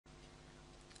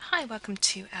Hi, welcome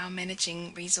to our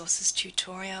Managing Resources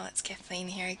tutorial. It's Kathleen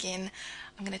here again.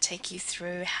 I'm going to take you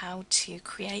through how to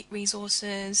create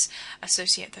resources,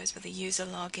 associate those with a user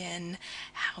login,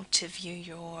 how to view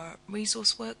your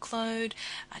resource workload,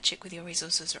 check whether your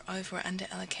resources are over or under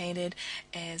allocated,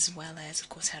 as well as, of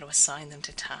course, how to assign them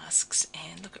to tasks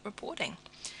and look at reporting.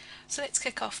 So let's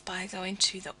kick off by going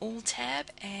to the All tab,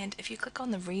 and if you click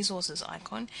on the resources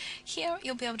icon, here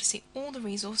you'll be able to see all the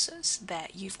resources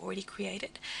that you've already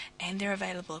created, and they're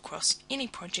available across any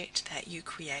project that you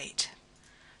create.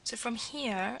 So from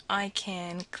here I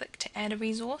can click to add a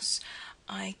resource.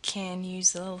 I can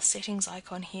use the little settings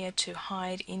icon here to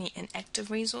hide any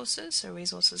inactive resources, so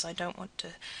resources I don't want to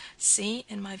see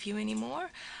in my view anymore.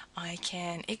 I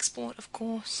can export, of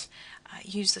course,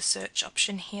 use the search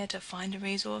option here to find a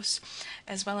resource,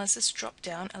 as well as this drop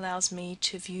down allows me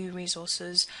to view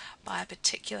resources by a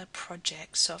particular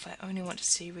project. So if I only want to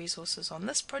see resources on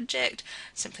this project,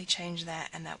 simply change that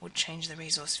and that would change the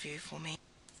resource view for me.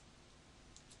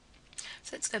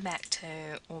 So let's go back to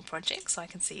all projects so I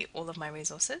can see all of my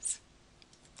resources.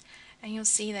 And you'll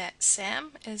see that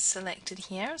Sam is selected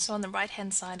here. So on the right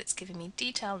hand side it's giving me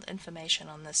detailed information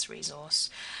on this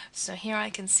resource. So here I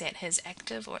can set his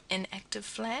active or inactive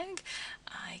flag.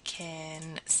 I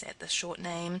can set the short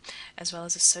name as well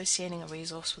as associating a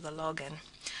resource with a login.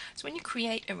 So when you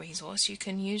create a resource you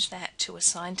can use that to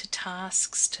assign to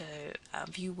tasks, to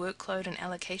view workload and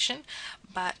allocation,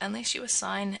 but unless you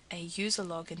assign a user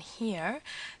login here,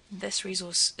 this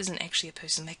resource isn't actually a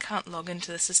person. They can't log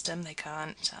into the system, they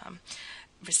can't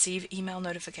receive email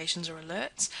notifications or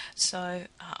alerts. So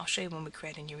I'll show you when we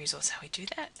create a new resource how we do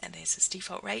that. And there's this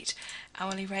default rate,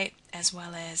 hourly rate, as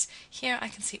well as here I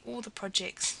can see all the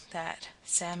projects that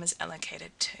Sam is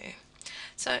allocated to.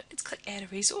 So let's click add a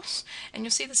resource, and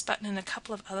you'll see this button in a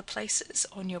couple of other places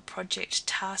on your project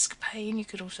task pane. You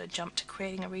could also jump to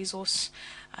creating a resource.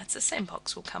 It's the same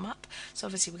box will come up. So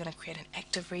obviously we're going to create an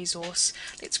active resource.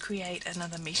 Let's create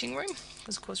another meeting room,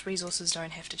 because of course resources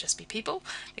don't have to just be people.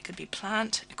 It could be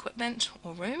plant, equipment,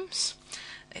 or rooms.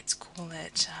 Let's call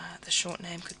it, the short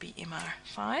name could be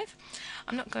MR5.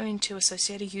 I'm not going to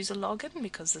associate a user login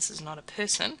because this is not a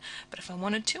person, but if I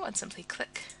wanted to, I'd simply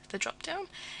click the drop down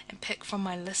and pick from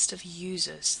my list of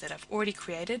users that I've already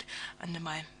created under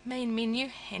my main menu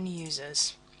and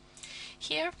users.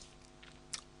 Here,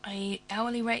 a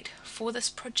hourly rate for this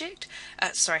project,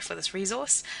 for this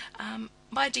resource.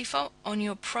 By default on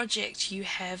your project you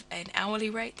have an hourly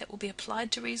rate that will be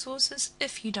applied to resources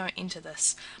if you don't enter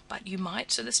this, but you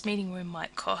might. So this meeting room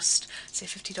might cost say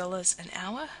 $50 an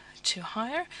hour to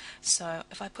hire, so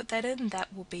if I put that in,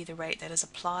 that will be the rate that is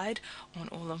applied on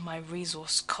all of my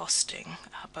resource costing,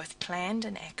 both planned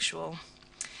and actual.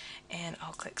 And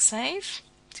I'll click save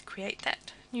to create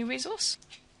that new resource.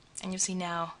 And you'll see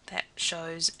now that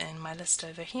shows in my list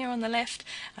over here on the left.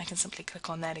 I can simply click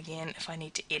on that again if I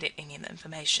need to edit any of the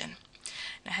information.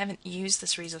 Now I haven't used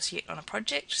this resource yet on a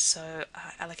project, so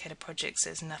allocated projects,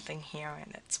 there's nothing here,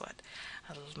 and that's what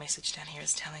a little message down here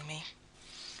is telling me.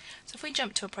 So if we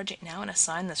jump to a project now and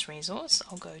assign this resource,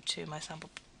 I'll go to my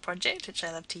sample project, which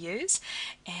I love to use,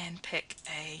 and pick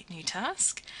a new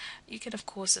task. You can of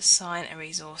course assign a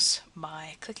resource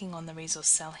by clicking on the resource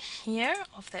cell here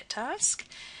of that task,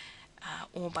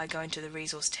 or by going to the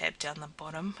resource tab down the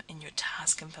bottom in your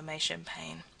task information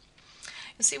pane.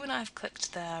 You'll see when I've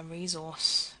clicked the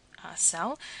resource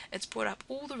cell, it's brought up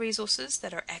all the resources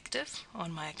that are active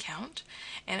on my account,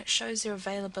 and it shows their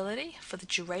availability for the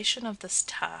duration of this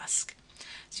task.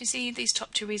 So you see these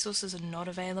top two resources are not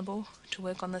available to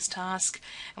work on this task,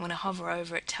 and when I hover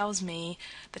over it tells me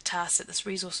the task that this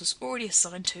resource is already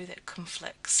assigned to that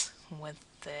conflicts with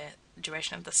the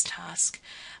duration of this task.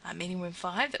 Meeting room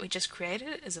 5 that we just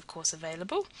created is of course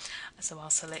available, so I'll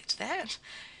select that.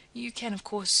 You can of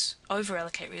course over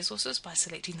allocate resources by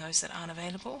selecting those that aren't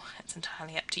available. It's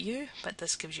entirely up to you, but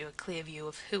this gives you a clear view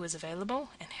of who is available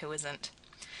and who isn't.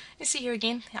 You see here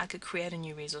again, I could create a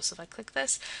new resource. If I click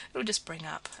this, it'll just bring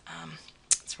up,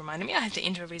 it's reminding me I have to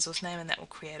enter a resource name and that will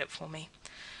create it for me.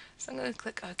 So I'm going to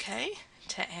click OK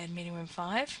to add meeting room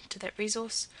 5 to that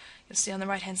resource. You'll see on the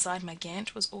right hand side my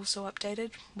Gantt was also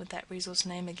updated with that resource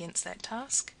name against that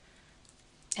task.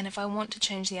 And if I want to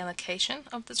change the allocation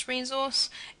of this resource,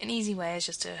 an easy way is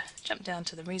just to jump down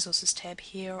to the resources tab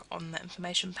here on the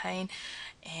information pane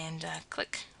and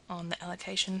click on the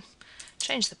allocation,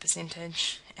 change the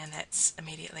percentage, and that's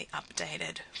immediately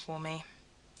updated for me.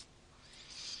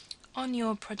 On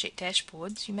your project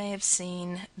dashboards you may have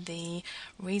seen the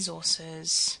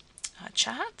resources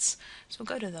charts, so we'll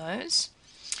go to those,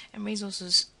 And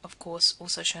resources, of course,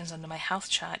 also shows under my health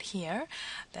chart here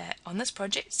that on this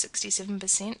project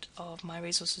 67% of my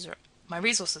resources are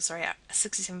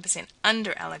 67%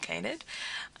 under allocated.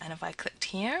 And if I clicked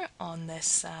here on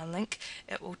this link,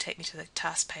 it will take me to the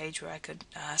task page where I could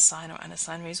assign or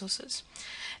unassign resources.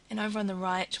 And over on the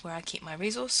right where I keep my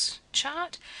resource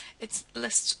chart, it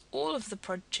lists all of the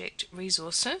project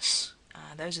resources.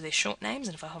 Those are their short names,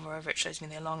 and if I hover over it shows me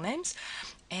their long names,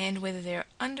 and whether they're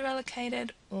under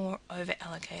allocated or over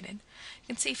allocated. You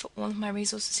can see for all of my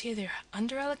resources here they're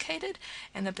under allocated,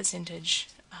 and the percentage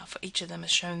for each of them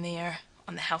is shown there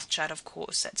on the health chart. Of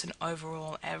course, that's an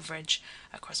overall average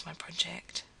across my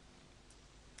project.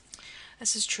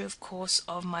 This is true, of course,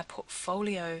 of my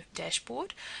portfolio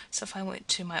dashboard. So if I went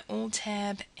to my All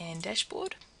tab and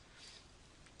Dashboard,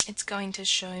 it's going to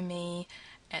show me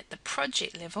at the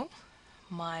project level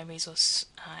my resource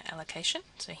allocation.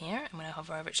 So here, and when I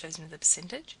hover over it shows me the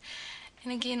percentage.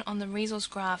 And again on the resource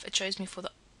graph it shows me for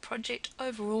the project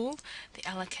overall the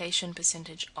allocation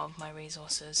percentage of my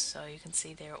resources. So you can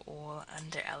see they're all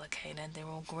under allocated, they're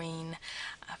all green.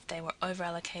 If they were over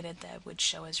allocated they would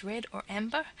show as red or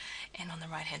amber, and on the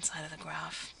right hand side of the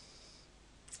graph.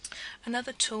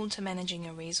 Another tool to managing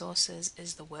your resources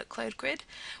is the Workload Grid,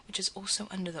 which is also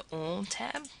under the All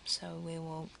tab. So we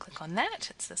will click on that.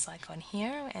 It's this icon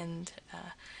here and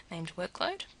named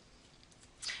Workload.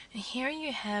 And here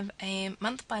you have a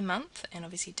month by month and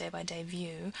obviously day by day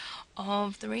view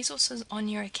of the resources on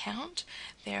your account,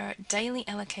 their daily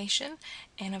allocation,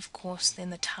 and of course then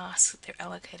the tasks that they're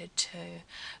allocated to.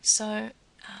 So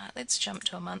let's jump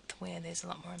to a month where there's a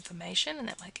lot more information, and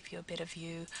that might give you a better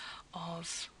view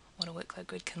of what a workload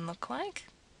grid can look like.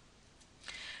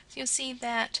 So you'll see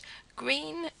that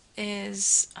green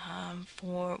is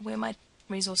for where my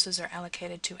resources are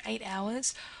allocated to 8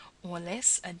 hours or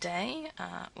less a day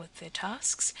with their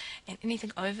tasks, and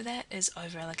anything over that is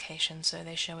over allocation, so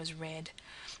they show as red.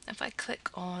 If I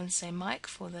click on, say, Mike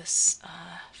for this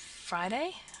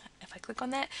Friday, if I click on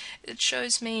that, it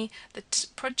shows me the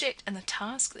project and the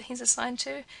task that he's assigned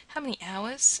to, how many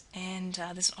hours, and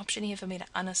there's an option here for me to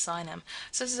unassign him.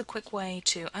 So this is a quick way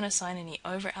to unassign any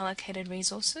over allocated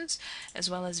resources, as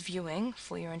well as viewing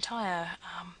for your entire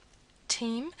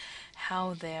team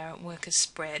how their work is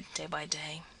spread day by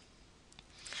day.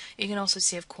 You can also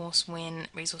see, of course, when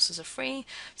resources are free.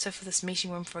 So for this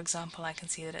meeting room, for example, I can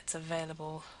see that it's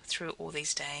available through all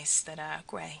these days that are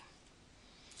grey.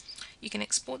 You can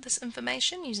export this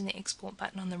information using the export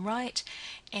button on the right,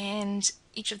 and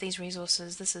each of these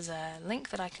resources, this is a link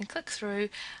that I can click through.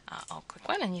 I'll click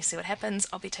one and you see what happens.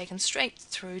 I'll be taken straight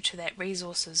through to that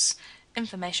resources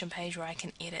information page where I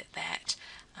can edit that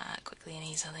quickly and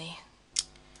easily.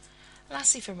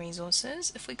 Lastly, for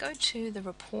resources, if we go to the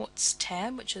Reports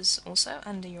tab, which is also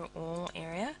under your All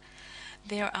area,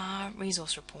 there are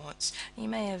resource reports. You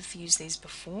may have used these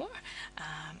before.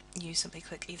 You simply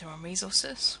click either on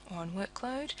Resources or on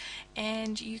Workload,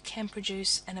 and you can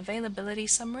produce an availability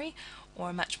summary or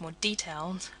a much more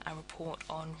detailed report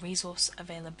on resource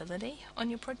availability on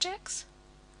your projects.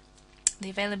 The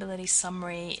availability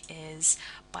summary is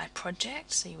by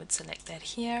project, so you would select that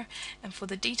here, and for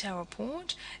the detail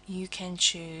report you can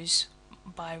choose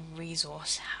by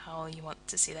resource how you want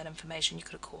to see that information. You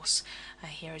could, of course,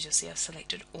 here as you'll see I've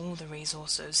selected all the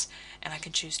resources, and I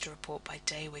can choose to report by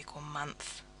day, week or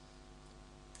month.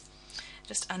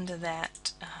 Just under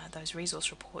that, those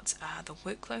resource reports are the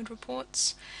workload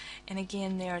reports, and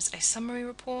again there's a summary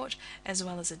report as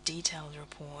well as a detailed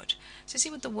report. So see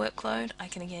with the workload I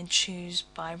can again choose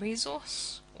by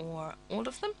resource or all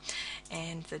of them,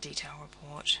 and the detail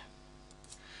report.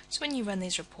 So when you run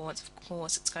these reports, of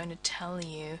course, it's going to tell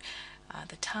you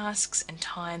the tasks and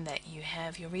time that you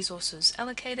have your resources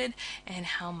allocated and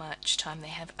how much time they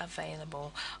have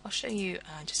available. I'll show you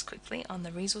just quickly on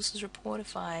the resources report.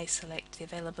 If I select the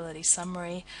availability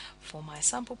summary for my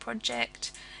sample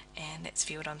project, and let's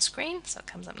view it on screen so it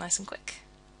comes up nice and quick.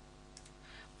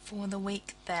 For the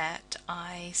week that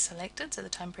I selected, so the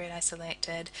time period I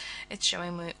selected, it's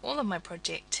showing me all of my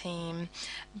project team,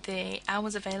 the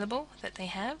hours available that they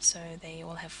have, so they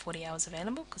all have 40 hours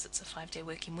available because it's a 5-day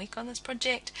working week on this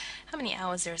project, how many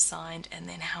hours they're assigned, and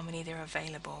then how many they're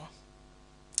available.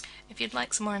 If you'd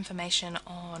like some more information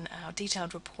on our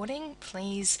detailed reporting,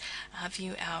 please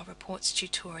view our reports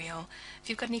tutorial. If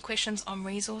you've got any questions on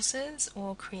resources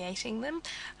or creating them,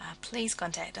 please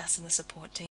contact us in the support team.